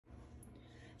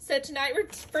So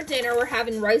tonight for dinner, we're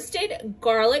having roasted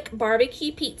garlic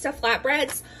barbecue pizza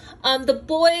flatbreads. The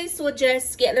boys will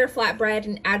just get their flatbread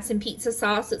and add some pizza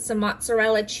sauce with some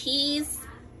mozzarella cheese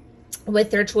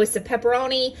with their choice of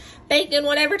pepperoni, bacon,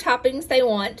 whatever toppings they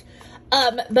want.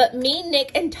 But me,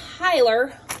 Nick, and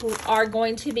Tyler are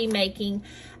going to be making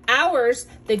ours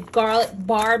the garlic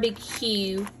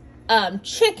barbecue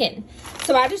chicken.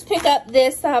 So I just pick up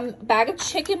this bag of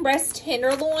chicken breast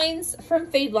tenderloins from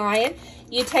Food Lion.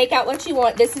 You take out what you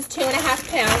want. This is 2.5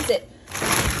 pounds. It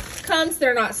comes,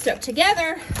 they're not stuck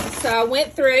together. So I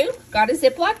went through, got a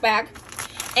Ziploc bag,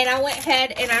 and I went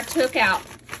ahead and I took out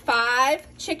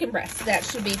 5 chicken breasts. That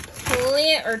should be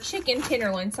plenty, or chicken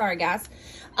tenderloins, sorry guys.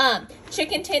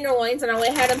 Chicken tenderloins, and I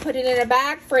went ahead and put it in a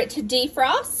bag for it to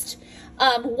defrost.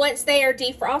 Once they are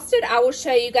defrosted, I will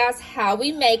show you guys how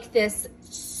we make this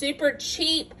super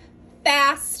cheap,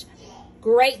 fast,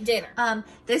 great dinner.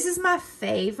 This is my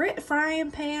favorite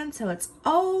frying pan, so it's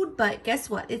old, but guess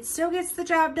what? It still gets the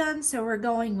job done, so we're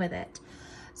going with it.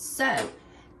 So,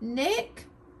 Nick,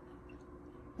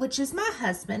 which is my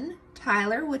husband,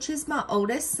 Tyler, which is my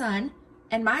oldest son,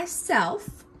 and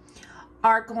myself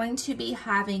are going to be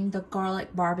having the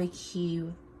garlic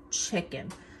barbecue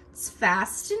chicken. It's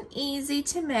fast and easy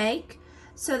to make.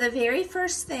 So the very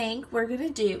first thing we're gonna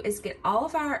do is get all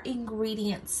of our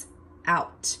ingredients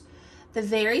out. The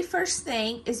very first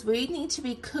thing is we need to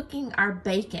be cooking our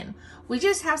bacon. We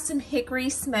just have some hickory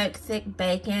smoked thick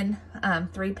bacon,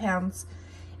 3 pounds.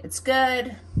 It's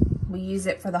good. We use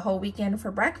it for the whole weekend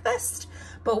for breakfast,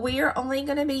 but we are only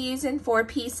gonna be using 4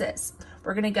 pieces.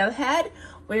 We're gonna go ahead,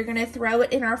 we're gonna throw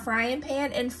it in our frying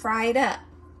pan and fry it up.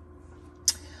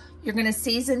 You're gonna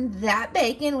season that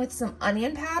bacon with some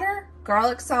onion powder,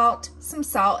 garlic salt, some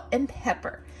salt, and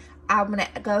pepper. I'm gonna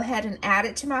go ahead and add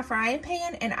it to my frying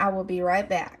pan, and I will be right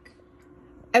back.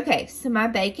 Okay, so my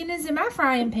bacon is in my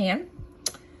frying pan.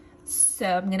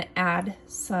 So I'm gonna add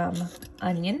some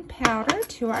onion powder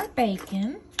to our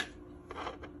bacon.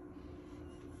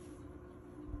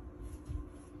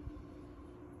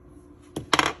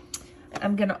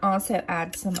 I'm gonna also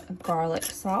add some garlic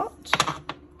salt.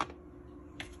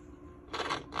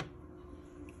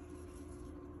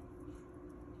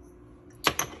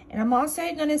 And I'm also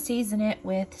going to season it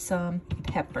with some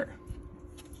pepper.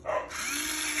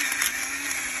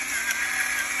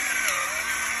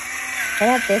 And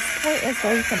at this point is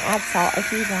where you can add salt if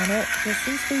you want it. Just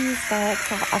since we used garlic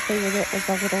salt, I figured it was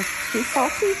a little too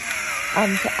salty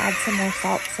to add some more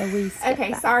salt, so we skipped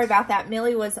Okay, that. sorry about that.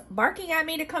 Millie was barking at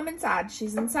me to come inside.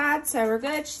 She's inside, so we're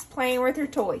good. She's playing with her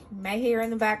toy. You may hear in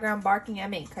the background barking at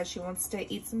me because she wants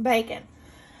to eat some bacon.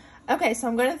 Okay, so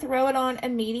I'm going to throw it on a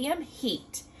medium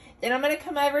heat. Then I'm going to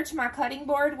come over to my cutting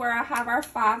board where I have our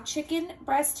 5 chicken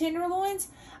breast tenderloins.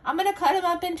 I'm going to cut them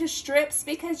up into strips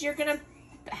because you're going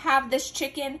to have this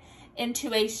chicken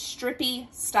into a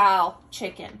strippy style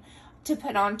chicken to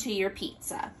put onto your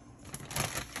pizza.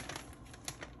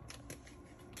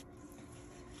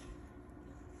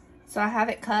 So I have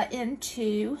it cut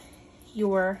into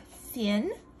your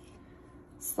thin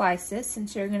slices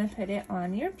since you're going to put it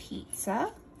on your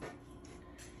pizza.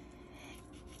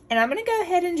 And I'm going to go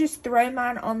ahead and just throw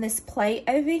mine on this plate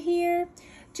over here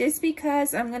just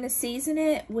because I'm going to season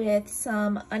it with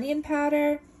some onion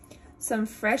powder, some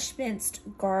fresh minced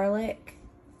garlic.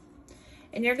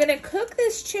 And you're going to cook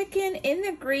this chicken in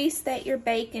the grease that your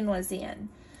bacon was in.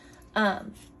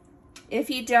 If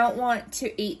you don't want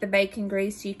to eat the bacon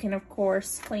grease, you can, of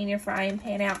course, clean your frying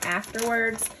pan out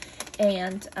afterwards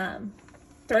and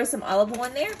throw some olive oil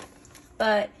in there.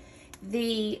 But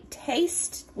the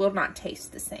taste will not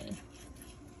taste the same.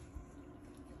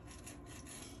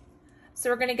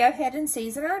 So we're going to go ahead and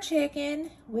season our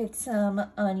chicken with some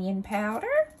onion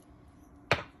powder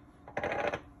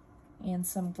and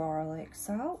some garlic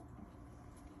salt.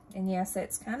 And yes,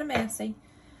 it's kind of messy.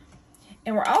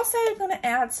 And we're also going to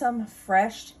add some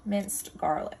fresh minced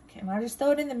garlic. And I just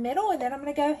throw it in the middle, and then I'm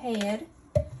going to go ahead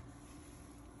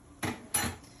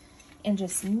and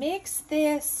just mix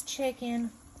this chicken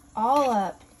all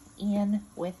up in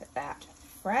with that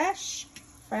fresh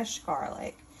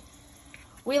garlic.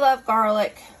 We love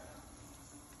garlic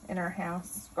in our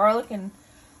house. Garlic and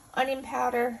onion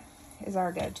powder is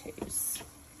our go-tos.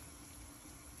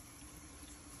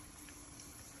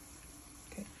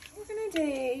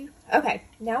 Okay,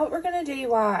 now what we're gonna do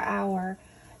while our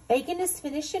bacon is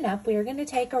finishing up, we are gonna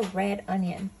take a red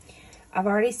onion. I've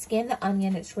already skinned the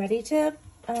onion. It's ready to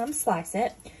slice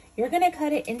it. You're going to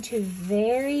cut it into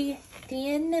very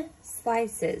thin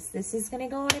slices. This is going to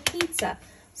go on a pizza,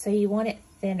 so you want it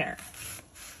thinner.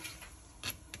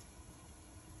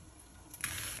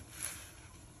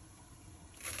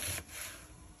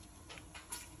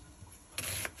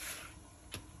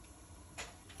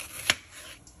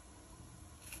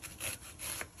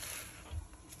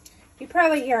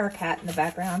 probably hear our cat in the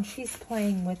background. She's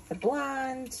playing with the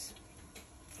blinds,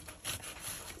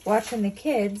 watching the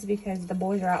kids because the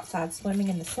boys are outside swimming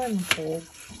in the swimming pool,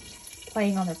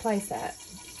 playing on their play set.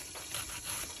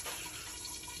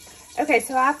 Okay,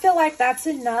 so I feel like that's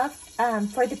enough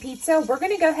for the pizza. We're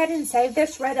going to go ahead and save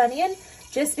this red onion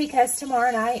just because tomorrow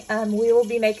night we will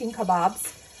be making kebabs.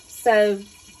 So,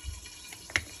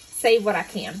 save what I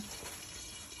can.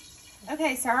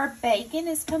 Okay, so our bacon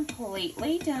is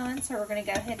completely done. So, we're going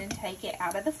to go ahead and take it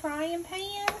out of the frying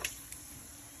pan.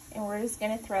 And we're just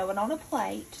going to throw it on a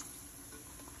plate.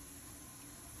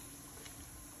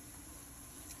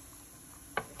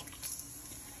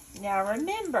 Now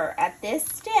remember, at this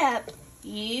step,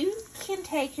 you can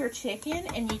take your chicken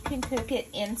and you can cook it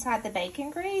inside the bacon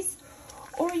grease,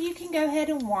 or you can go ahead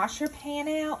and wash your pan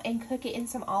out and cook it in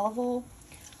some olive oil.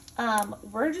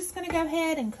 We're just going to go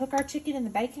ahead and cook our chicken in the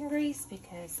bacon grease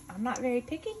because I'm not very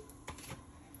picky.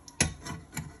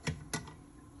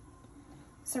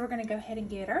 So we're going to go ahead and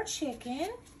get our chicken.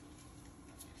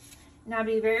 Now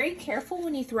be very careful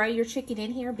when you throw your chicken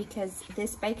in here because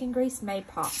this bacon grease may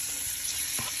pop.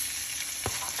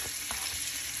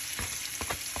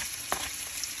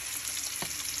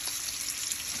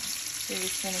 You're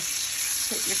just going to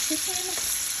put your chicken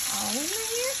all in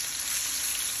there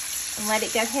and let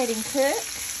it go ahead and cook.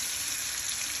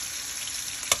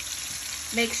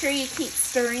 Make sure you keep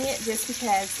stirring it just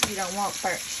because you don't want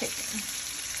burnt chicken.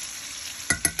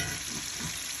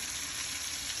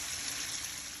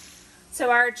 So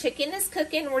our chicken is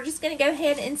cooking. We're just going to go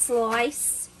ahead and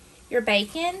slice your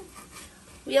bacon.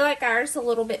 We like ours a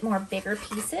little bit more bigger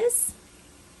pieces.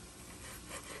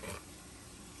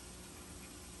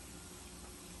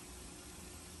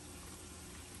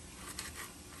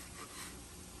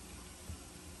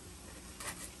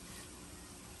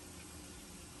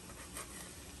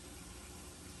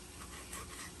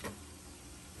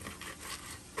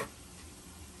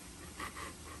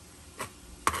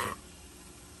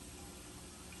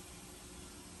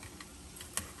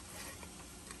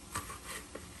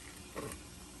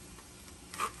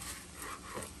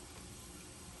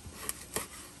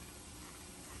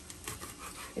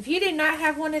 If you did not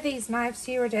have one of these knives,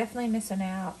 you are definitely missing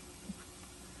out.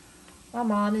 My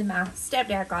mom and my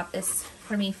stepdad got this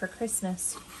for me for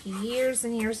Christmas years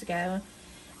and years ago.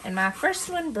 And my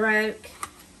first one broke,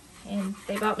 and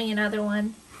they bought me another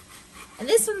one. And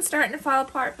this one's starting to fall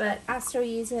apart, but I still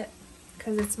use it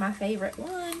because it's my favorite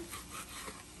one.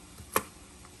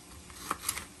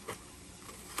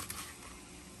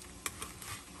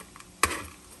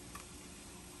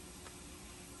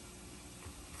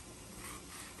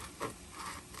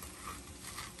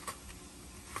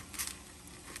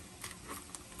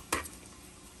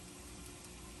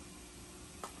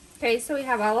 Okay, so we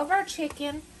have all of our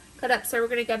chicken cut up, so we're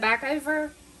going to go back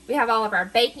over. We have all of our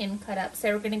bacon cut up,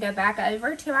 so we're going to go back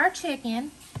over to our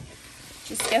chicken.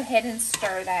 Just go ahead and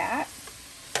stir that.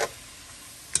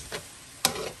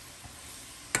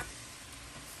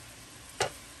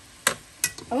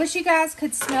 I wish you guys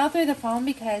could smell through the phone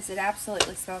because it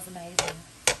absolutely smells amazing.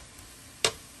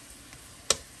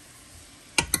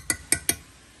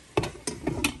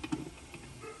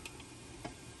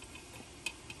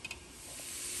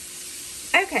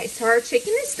 Okay, so our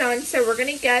chicken is done, so we're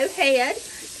going to go ahead,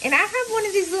 and I have one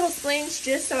of these little spoons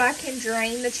just so I can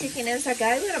drain the chicken as I go,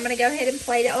 and I'm going to go ahead and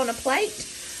plate it on a plate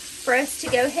for us to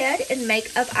go ahead and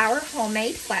make up our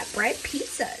homemade flatbread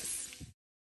pizzas.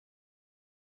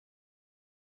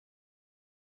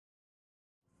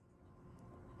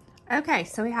 Okay,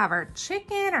 so we have our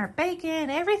chicken, our bacon,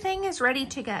 everything is ready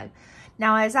to go.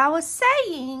 Now, as I was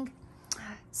saying,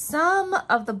 some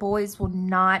of the boys will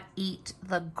not eat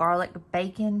the garlic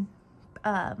bacon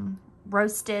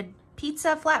roasted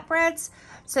pizza flatbreads.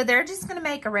 So they're just going to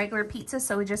make a regular pizza.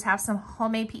 So we just have some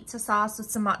homemade pizza sauce with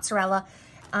some mozzarella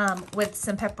with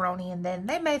some pepperoni. And then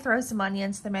they may throw some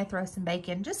onions. They may throw some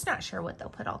bacon. Just not sure what they'll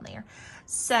put on there.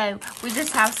 So we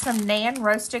just have some Nan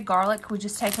roasted garlic. We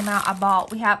just take them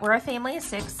out. We're a family of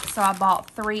 6. So I bought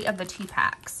 3 of the 2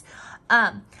 packs.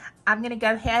 I'm going to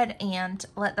go ahead and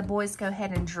let the boys go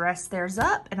ahead and dress theirs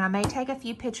up. And I may take a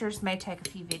few pictures, may take a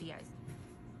few videos.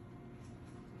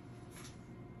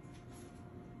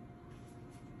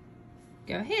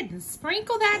 Go ahead and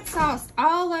sprinkle that sauce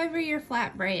all over your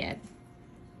flatbread.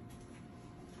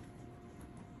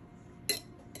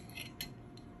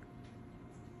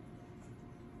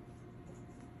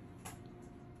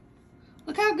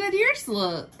 Look how good yours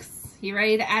looks. You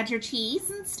ready to add your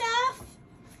cheese and stuff?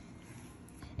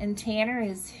 And Tanner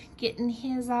is getting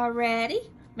his already.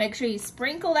 Make sure you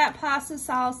sprinkle that pasta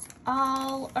sauce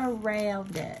all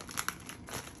around it.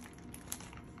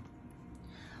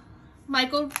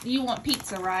 Michael, you want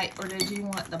pizza, right? Or did you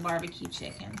want the barbecue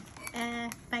chicken?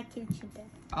 Barbecue chicken.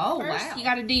 Oh, wow. You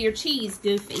got to do your cheese,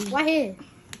 Goofy. Right here.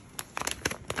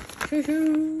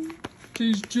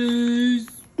 Cheese, cheese.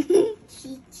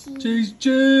 Cheese.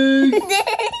 Cheese.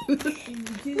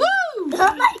 Woo!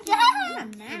 Oh my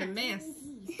God! What a mess.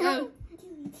 Go.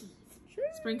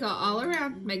 Sprinkle all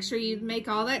around. Make sure you make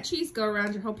all that cheese go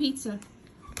around your whole pizza.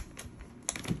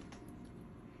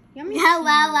 How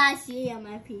well I see on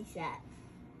my pizza.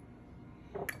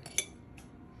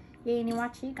 Yeah, you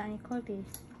watch you got any cookies.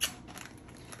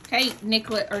 Okay,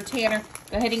 Nicholas or Tanner,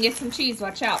 go ahead and get some cheese.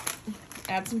 Watch out.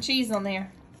 Add some cheese on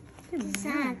there.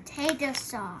 Potato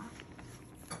sauce.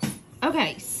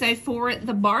 Okay, so for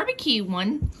the barbecue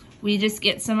one, we just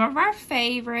get some of our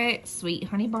favorite sweet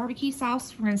honey barbecue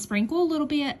sauce. We're going to sprinkle a little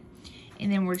bit,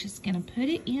 and then we're just going to put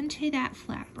it into that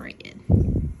flatbread.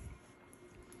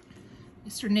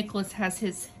 Mr. Nicholas has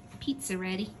his pizza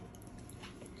ready.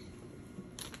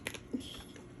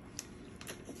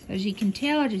 So as you can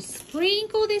tell, I just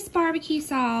sprinkle this barbecue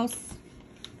sauce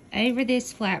over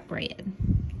this flatbread.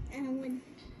 And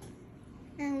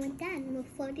we're done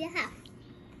with 40.5.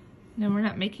 No, we're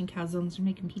not making calzones, we're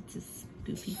making pizzas,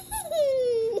 Goofy.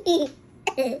 I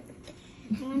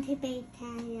want to bake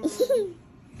calzones.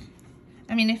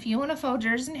 I mean, if you want to fold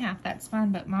yours in half, that's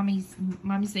fine, but Mommy's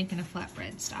making a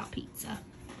flatbread style pizza.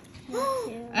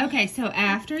 Okay, so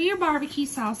after your barbecue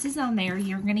sauce is on there,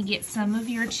 you're going to get some of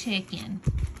your chicken.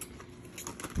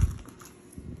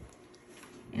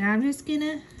 And I'm just going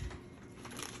to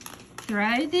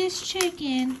throw this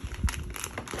chicken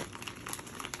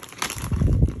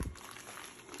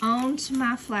onto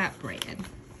my flatbread.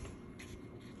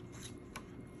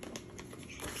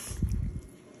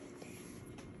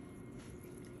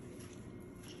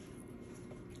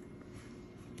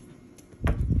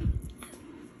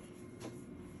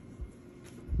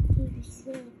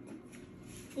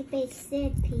 If it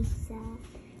said pizza,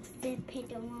 said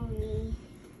pepperoni.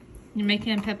 You're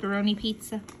making a pepperoni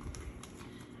pizza?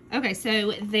 Okay,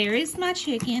 so there is my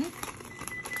chicken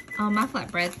on my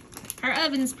flatbread. Our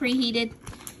oven's preheated.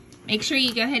 Make sure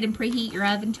you go ahead and preheat your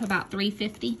oven to about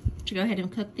 350 to go ahead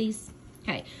and cook these.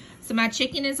 Okay, so my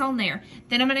chicken is on there.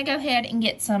 Then I'm going to go ahead and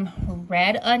get some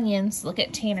red onions. Look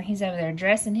at Tanner. He's over there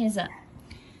dressing his up.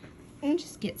 And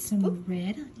just get some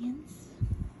red onions.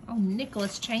 Oh,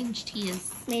 Nicholas changed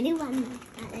his. Maybe one.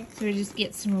 So we just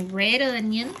get some red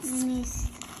onions.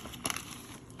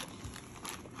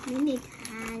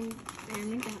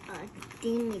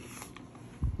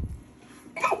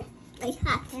 Like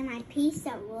half of my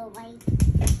pizza will like.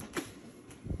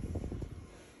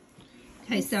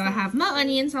 Okay, so I have my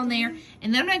onions on there,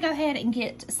 and then I'm gonna go ahead and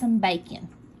get some bacon.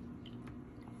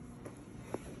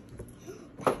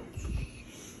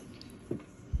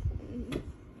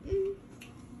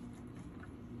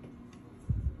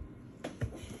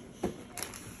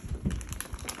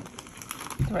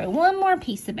 Throw one more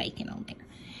piece of bacon on there.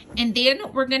 And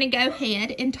then we're going to go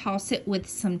ahead and toss it with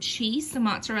some cheese, some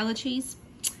mozzarella cheese,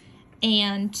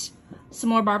 and some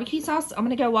more barbecue sauce. I'm going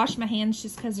to go wash my hands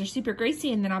just because they're super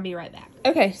greasy, and then I'll be right back.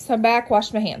 Okay, so I'm back,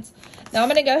 washed my hands. Now I'm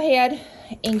going to go ahead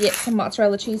and get some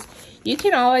mozzarella cheese. You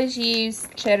can always use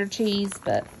cheddar cheese,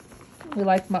 but we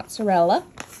like mozzarella.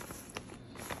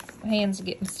 My hands are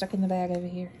getting stuck in the bag over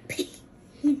here.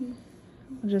 I'm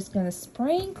just going to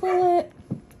sprinkle it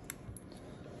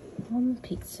on the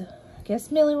pizza. I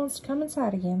guess Millie wants to come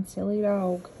inside again, silly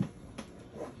dog.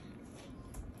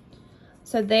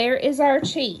 So there is our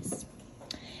cheese.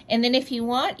 And then if you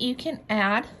want, you can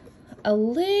add a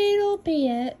little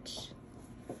bit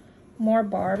more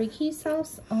barbecue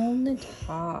sauce on the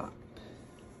top.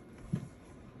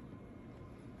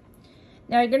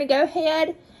 Now you're going to go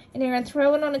ahead and you're going to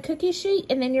throw it on a cookie sheet,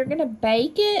 and then you're going to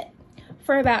bake it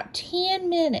for about 10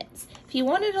 minutes. If you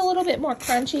want it a little bit more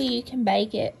crunchy, you can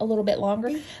bake it a little bit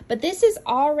longer. But this is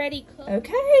already cooked.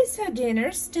 Okay, so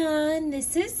dinner's done.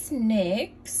 This is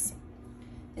Nick's.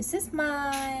 This is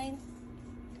mine.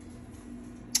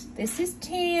 This is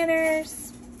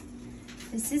Tanner's.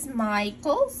 This is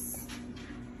Michael's.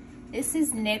 This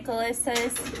is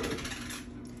Nicholas's.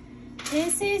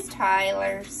 This is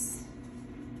Tyler's.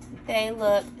 They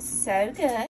look so good.